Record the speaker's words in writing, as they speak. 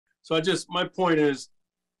So my point is,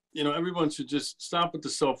 everyone should just stop with the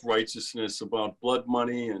self-righteousness about blood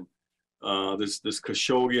money and this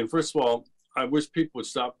Khashoggi. And first of all, I wish people would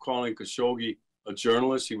stop calling Khashoggi a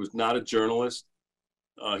journalist. He was not a journalist.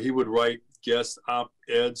 He would write guest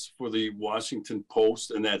op-eds for the Washington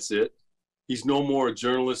Post, and that's it. He's no more a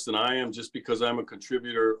journalist than I am. Just because I'm a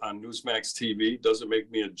contributor on Newsmax TV doesn't make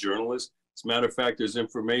me a journalist. As a matter of fact, there's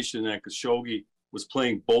information that Khashoggi was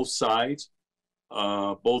playing both sides,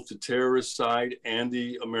 both the terrorist side and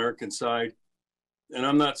the American side. And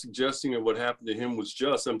I'm not suggesting that what happened to him was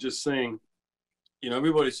just. I'm just saying,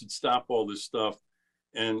 everybody should stop all this stuff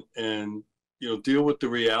and deal with the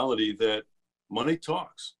reality that money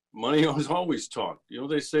talks. Money has always talked.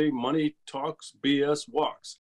 They say money talks, BS walks.